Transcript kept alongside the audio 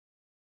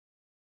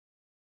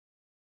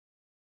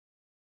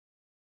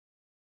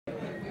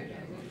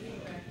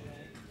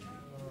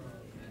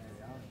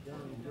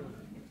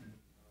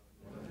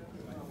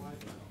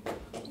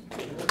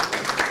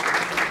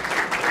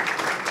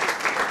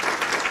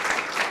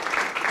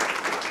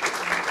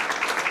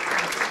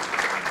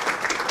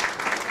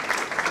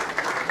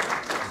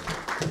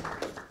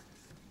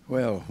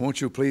Well, won't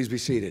you please be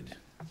seated?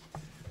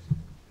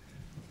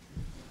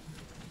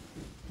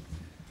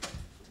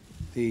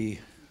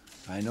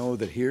 I know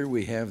that here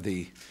we have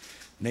the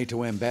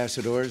NATO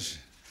ambassadors,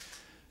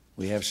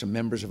 we have some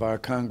members of our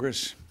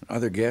Congress,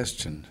 other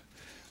guests, and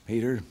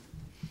Peter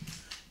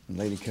and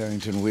Lady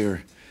Carrington,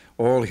 we're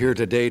all here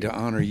today to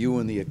honor you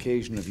on the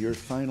occasion of your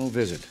final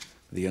visit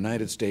to the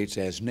United States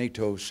as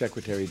NATO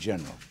Secretary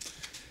General.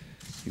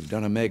 You've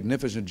done a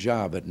magnificent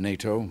job at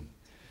NATO.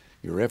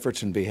 Your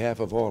efforts on behalf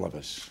of all of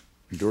us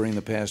during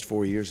the past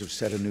 4 years have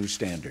set a new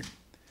standard.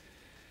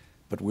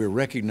 But we're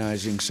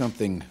recognizing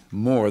something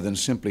more than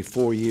simply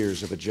 4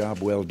 years of a job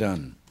well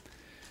done.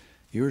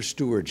 Your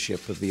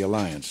stewardship of the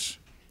alliance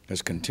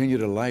has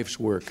continued a life's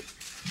work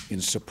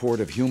in support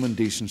of human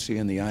decency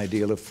and the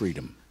ideal of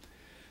freedom,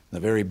 the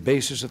very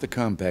basis of the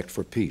compact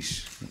for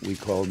peace that we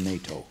call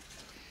NATO.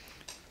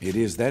 It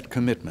is that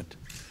commitment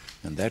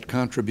and that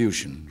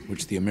contribution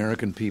which the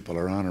American people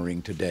are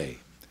honoring today.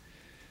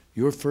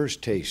 Your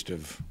first taste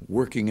of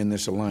working in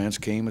this alliance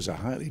came as a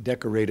highly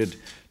decorated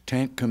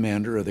tank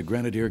commander of the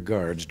Grenadier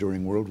Guards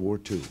during World War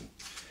II.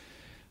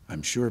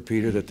 I'm sure,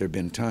 Peter, that there have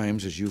been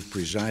times as you've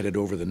presided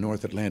over the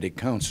North Atlantic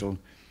Council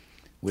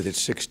with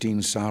its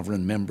 16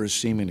 sovereign members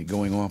seemingly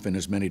going off in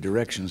as many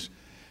directions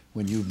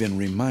when you've been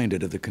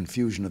reminded of the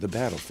confusion of the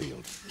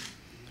battlefield.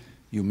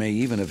 You may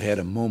even have had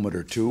a moment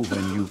or two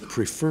when you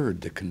preferred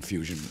the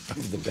confusion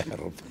of the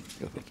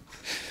battlefield.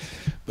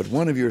 But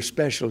one of your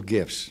special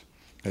gifts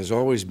has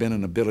always been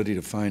an ability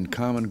to find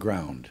common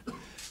ground,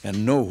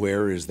 and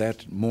nowhere is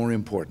that more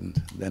important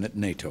than at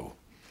NATO.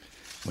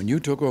 When you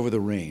took over the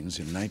reins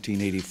in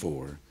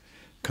 1984,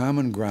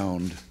 common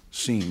ground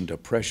seemed a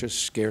precious,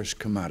 scarce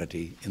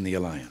commodity in the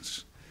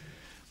alliance.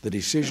 The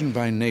decision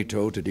by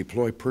NATO to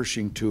deploy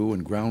Pershing II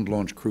and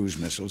ground-launched cruise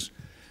missiles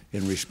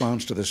in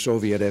response to the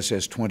Soviet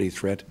SS-20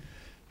 threat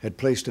had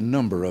placed a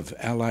number of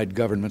Allied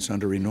governments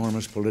under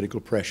enormous political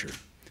pressure.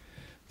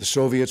 The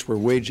Soviets were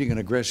waging an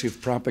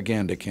aggressive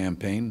propaganda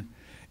campaign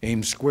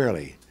aimed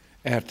squarely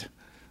at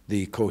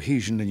the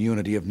cohesion and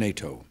unity of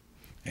NATO,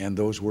 and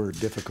those were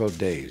difficult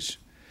days.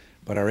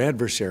 But our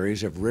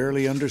adversaries have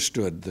rarely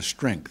understood the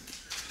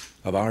strength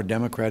of our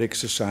democratic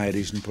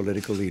societies and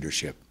political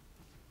leadership.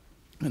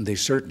 And they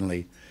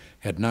certainly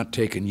had not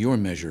taken your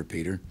measure,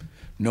 Peter.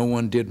 No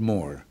one did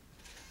more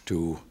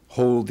to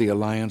hold the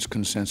alliance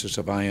consensus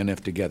of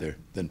INF together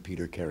than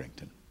Peter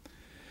Carrington.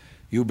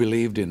 You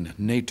believed in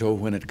NATO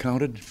when it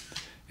counted,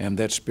 and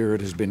that spirit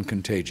has been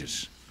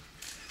contagious.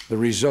 The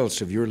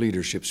results of your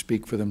leadership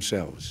speak for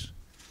themselves.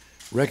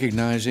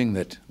 Recognizing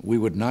that we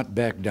would not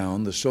back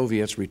down, the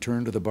Soviets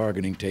returned to the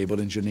bargaining table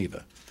in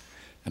Geneva.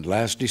 And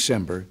last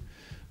December,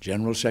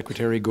 General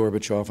Secretary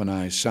Gorbachev and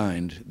I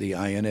signed the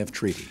INF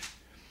Treaty.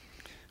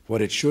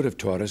 What it should have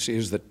taught us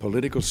is that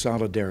political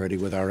solidarity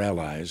with our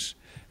allies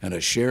and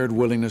a shared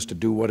willingness to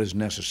do what is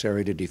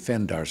necessary to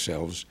defend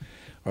ourselves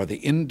are the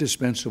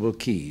indispensable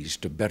keys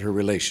to better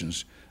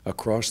relations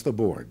across the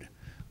board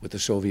with the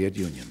Soviet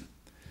Union.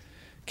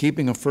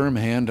 Keeping a firm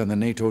hand on the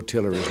NATO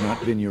tiller has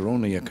not been your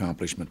only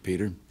accomplishment,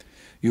 Peter.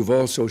 You've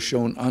also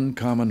shown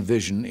uncommon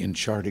vision in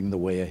charting the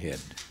way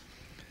ahead.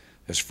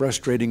 As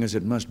frustrating as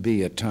it must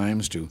be at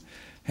times to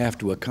have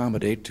to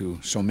accommodate to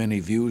so many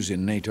views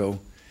in NATO,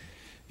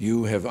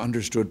 you have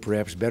understood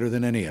perhaps better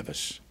than any of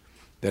us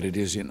that it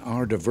is in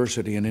our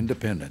diversity and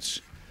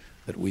independence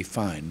that we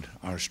find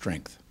our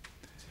strength.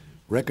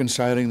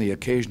 Reconciling the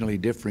occasionally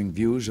differing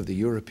views of the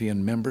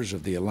European members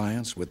of the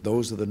alliance with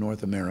those of the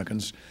North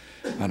Americans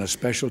on a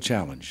special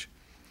challenge,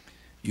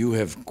 you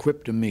have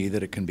quipped to me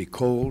that it can be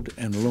cold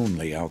and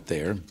lonely out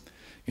there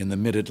in the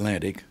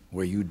mid-Atlantic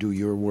where you do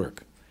your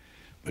work.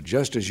 But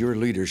just as your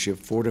leadership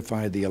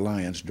fortified the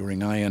alliance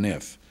during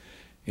INF,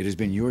 it has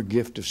been your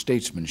gift of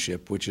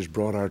statesmanship which has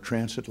brought our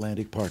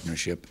transatlantic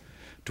partnership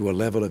to a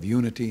level of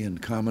unity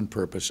and common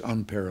purpose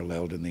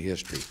unparalleled in the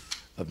history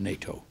of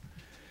NATO.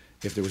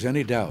 If there was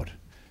any doubt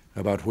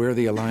about where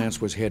the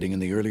alliance was heading in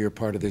the earlier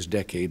part of this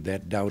decade,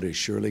 that doubt is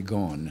surely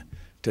gone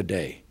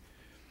today.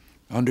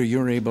 Under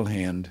your able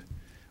hand,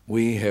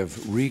 we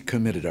have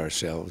recommitted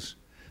ourselves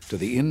to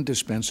the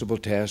indispensable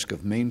task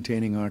of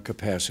maintaining our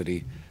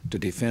capacity to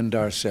defend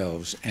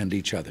ourselves and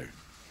each other.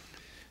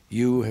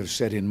 You have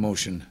set in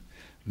motion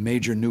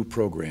major new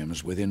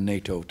programs within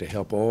NATO to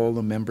help all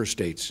the member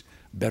states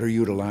better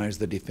utilize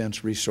the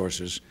defense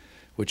resources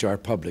which our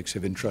publics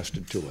have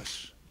entrusted to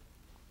us.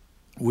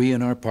 We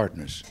and our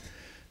partners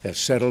have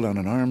settled on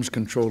an arms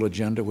control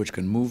agenda which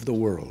can move the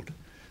world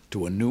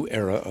to a new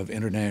era of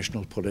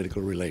international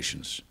political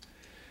relations.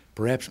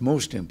 Perhaps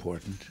most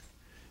important,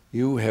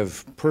 you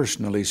have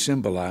personally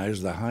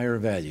symbolized the higher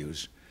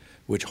values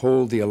which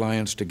hold the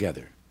alliance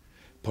together: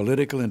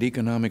 political and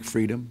economic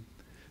freedom,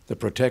 the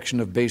protection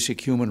of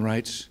basic human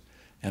rights,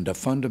 and a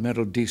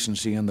fundamental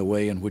decency in the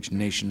way in which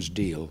nations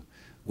deal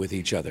with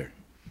each other.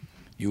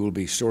 You will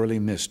be sorely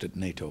missed at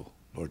NATO,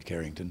 Lord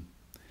Carrington.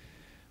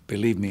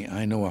 Believe me,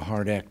 I know a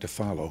hard act to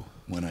follow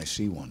when I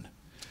see one.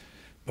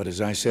 But as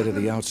I said at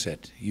the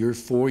outset, your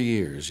 4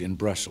 years in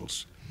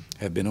Brussels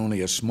have been only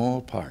a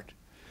small part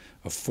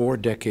of 4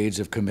 decades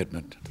of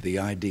commitment to the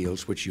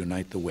ideals which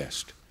unite the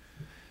West.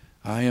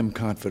 I am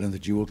confident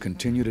that you will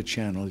continue to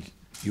channel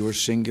your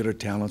singular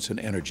talents and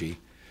energy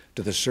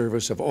to the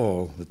service of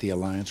all that the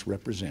Alliance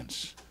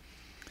represents.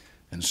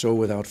 And so,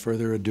 without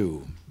further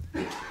ado,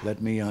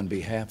 let me, on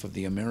behalf of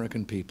the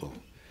American people,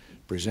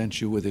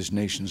 present you with this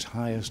nation's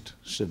highest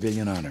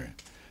civilian honor,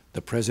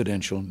 the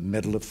Presidential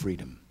Medal of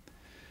Freedom.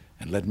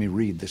 And let me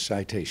read the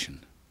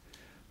citation.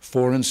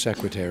 Foreign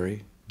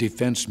Secretary,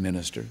 Defense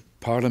Minister,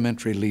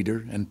 Parliamentary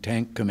Leader, and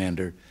Tank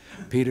Commander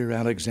Peter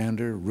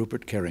Alexander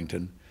Rupert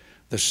Carrington,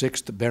 the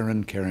 6th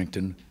Baron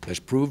Carrington, has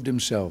proved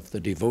himself the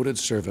devoted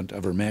servant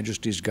of Her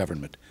Majesty's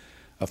government,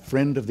 a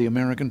friend of the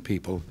American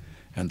people,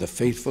 and the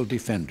faithful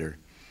defender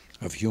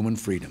of human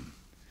freedom.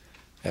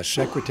 As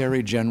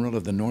Secretary General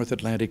of the North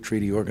Atlantic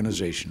Treaty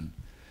Organization,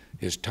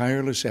 his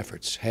tireless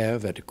efforts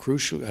have, at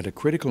a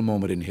critical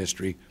moment in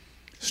history,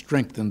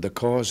 strengthened the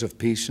cause of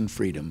peace and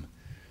freedom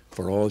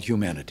for all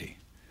humanity.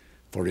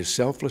 For his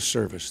selfless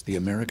service, the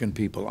American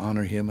people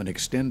honor him and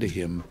extend to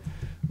him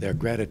their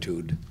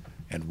gratitude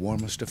and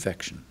warmest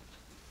affection.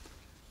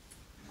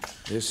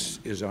 This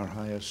is our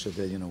highest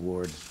civilian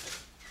award,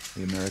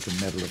 the American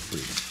Medal of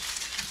Freedom.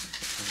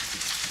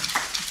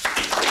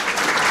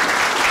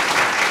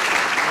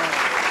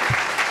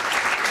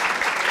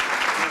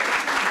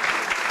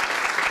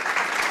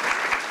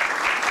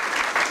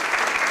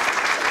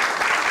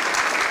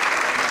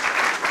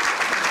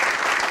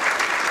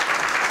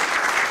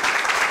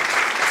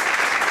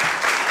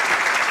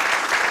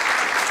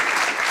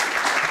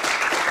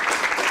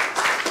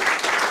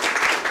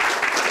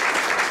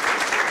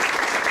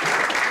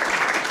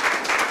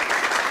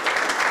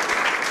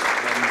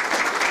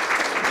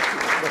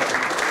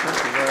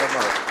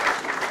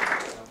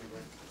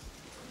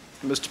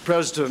 Mr.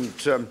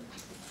 President,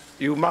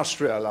 you must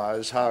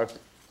realize how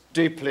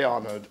deeply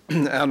honored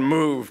and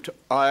moved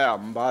I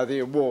am by the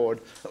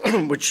award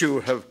which you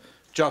have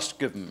just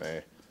given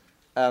me,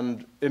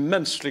 and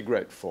immensely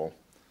grateful.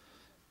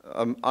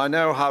 I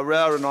know how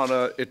rare an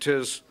honor it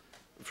is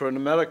for an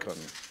American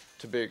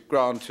to be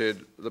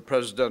granted the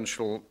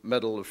Presidential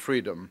Medal of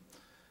Freedom,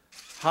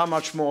 how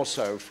much more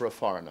so for a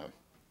foreigner.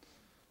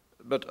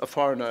 But a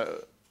foreigner,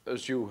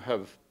 as you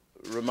have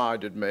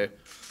reminded me,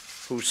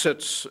 who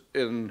sits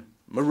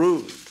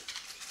marooned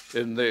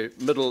in the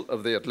middle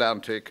of the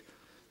Atlantic,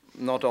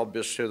 not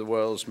obviously the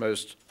world's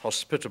most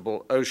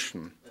hospitable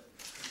ocean.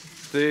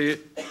 The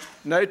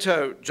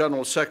NATO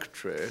General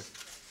Secretary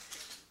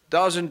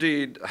does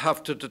indeed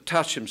have to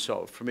detach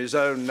himself from his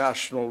own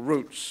national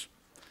roots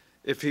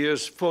if he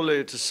is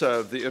fully to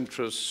serve the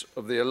interests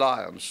of the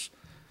alliance,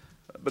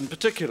 but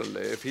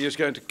particularly if he is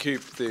going to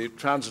keep the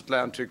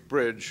transatlantic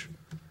bridge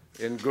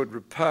in good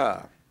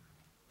repair.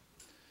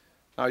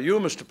 Now, you,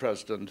 Mr.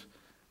 President,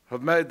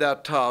 have made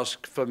that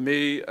task for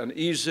me an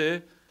easy,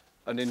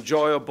 an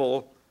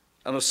enjoyable,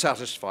 and a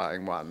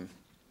satisfying one.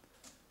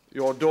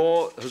 Your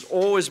door has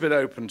always been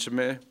open to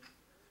me.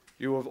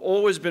 You have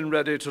always been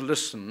ready to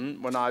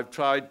listen when I've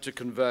tried to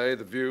convey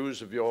the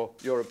views of your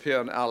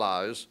European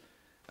allies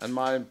and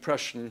my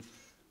impression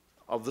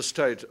of the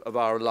state of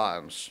our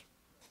alliance.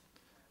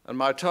 And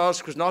my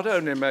task was not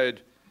only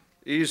made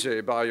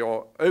easy by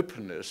your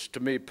openness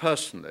to me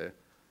personally,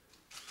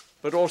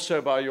 but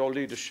also by your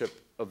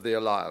leadership of the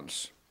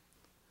alliance.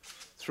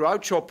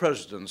 Throughout your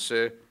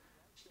presidency,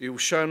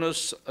 you've shown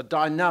us a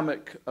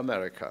dynamic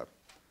America,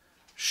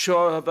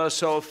 sure of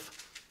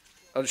herself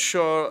and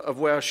sure of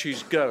where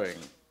she's going.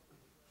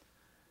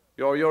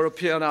 Your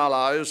European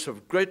allies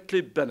have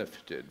greatly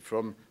benefited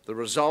from the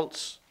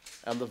results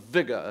and the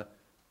vigor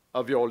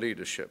of your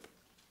leadership.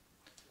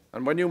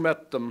 And when you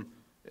met them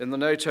in the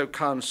NATO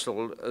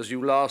Council, as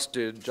you last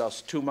did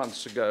just 2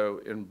 months ago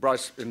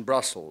in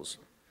Brussels,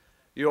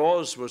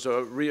 yours was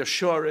a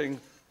reassuring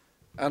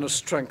and a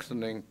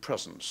strengthening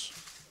presence.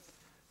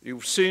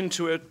 You've seen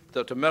to it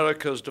that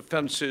America's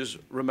defenses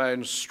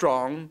remain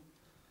strong,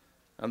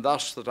 and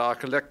thus that our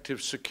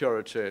collective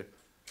security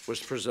was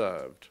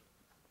preserved.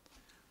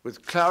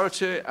 With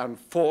clarity and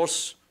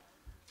force,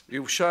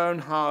 you've shown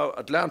how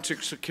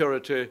Atlantic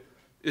security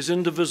is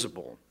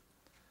indivisible,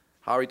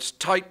 how its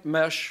tight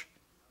mesh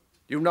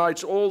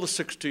unites all the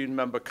 16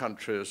 member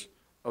countries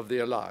of the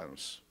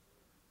alliance.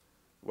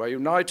 We're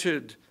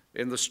united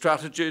in the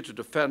strategy to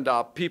defend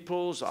our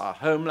peoples, our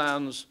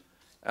homelands,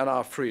 and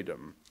our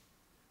freedom.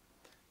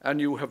 And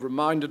you have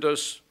reminded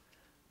us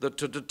that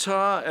to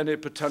deter any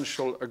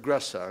potential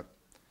aggressor,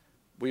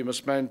 we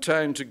must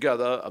maintain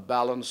together a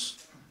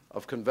balance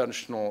of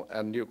conventional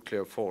and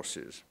nuclear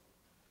forces.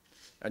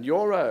 And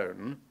your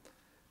own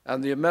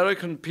and the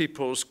American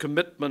people's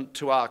commitment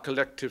to our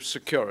collective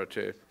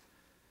security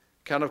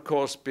can, of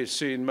course, be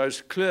seen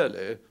most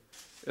clearly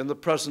in the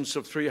presence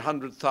of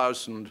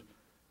 300,000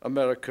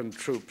 American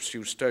troops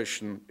you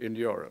station in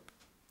Europe.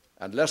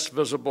 And less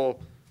visible,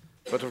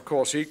 but of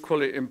course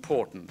equally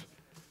important,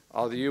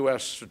 are the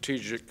US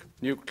strategic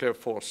nuclear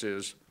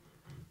forces,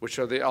 which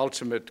are the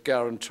ultimate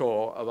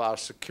guarantor of our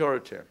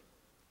security.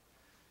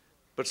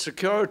 But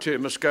security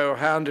must go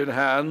hand in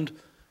hand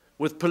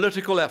with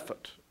political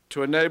effort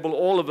to enable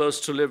all of us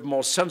to live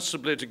more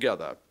sensibly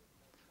together.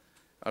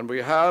 And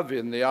we have,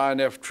 in the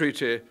INF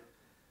Treaty,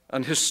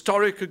 an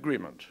historic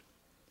agreement,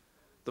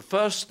 the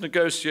first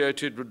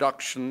negotiated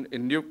reduction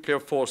in nuclear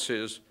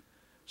forces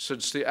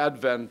since the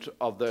advent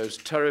of those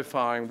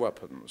terrifying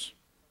weapons.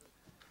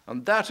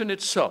 And that in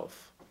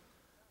itself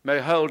may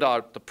hold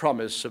out the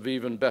promise of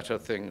even better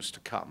things to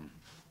come.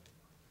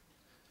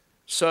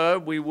 Sir,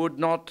 we would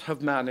not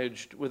have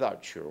managed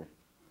without you.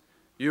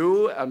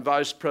 You and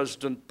Vice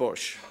President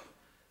Bush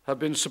have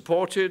been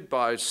supported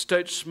by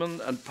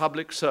statesmen and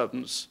public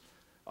servants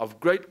of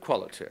great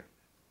quality.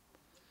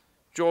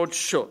 George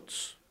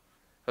Shultz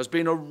has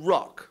been a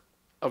rock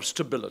of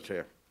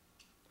stability.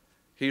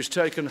 He's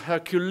taken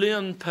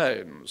Herculean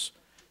pains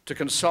to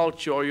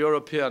consult your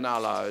European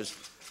allies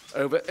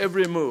over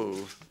every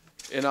move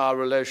in our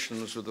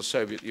relations with the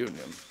Soviet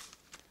Union.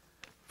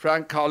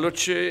 Frank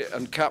Carlucci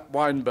and Cap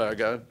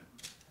Weinberger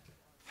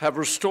have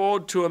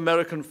restored to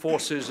American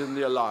forces in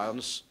the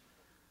alliance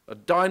a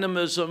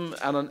dynamism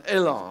and an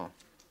élan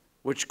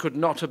which could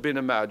not have been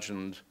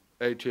imagined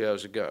 8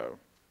 years ago.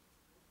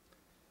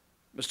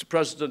 Mr.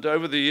 President,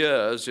 over the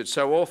years, it's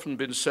so often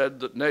been said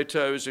that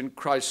NATO is in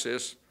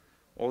crisis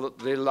or that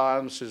the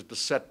alliance is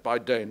beset by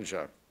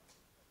danger.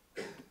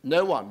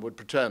 No one would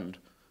pretend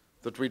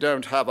that we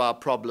don't have our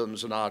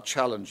problems and our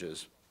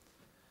challenges.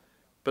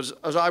 But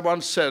as I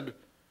once said,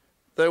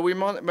 though we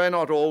may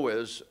not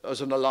always,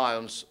 as an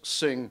alliance,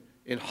 sing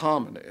in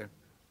harmony,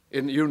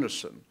 in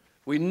unison,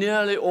 we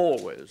nearly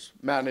always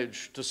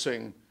manage to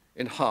sing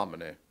in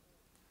harmony.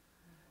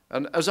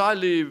 And as I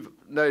leave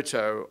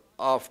NATO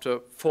after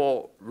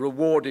 4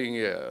 rewarding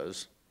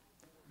years,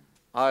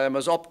 I am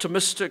as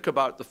optimistic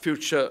about the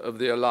future of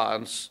the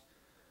alliance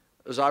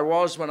as I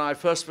was when I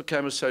first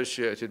became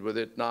associated with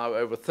it now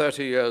over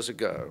 30 years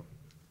ago.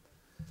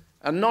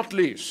 And not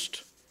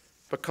least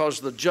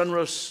because the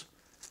generous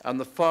and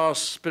the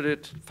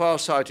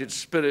far-sighted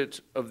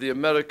spirit of the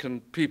American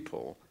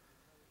people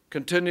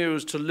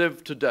continues to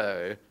live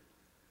today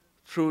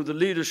through the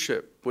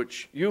leadership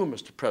which you,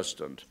 Mr.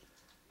 President,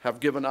 have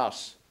given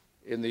us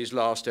in these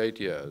last 8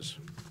 years.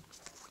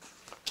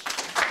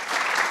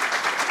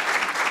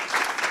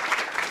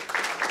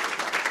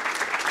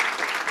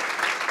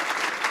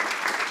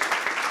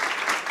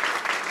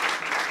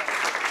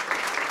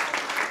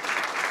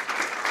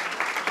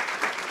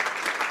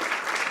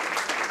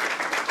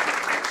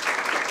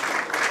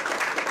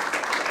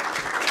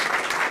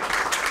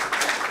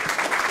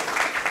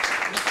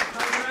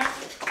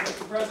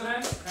 Mr.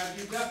 President, have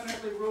you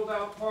definitely ruled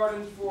out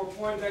pardons for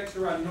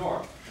Poindexter and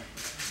North?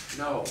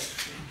 No.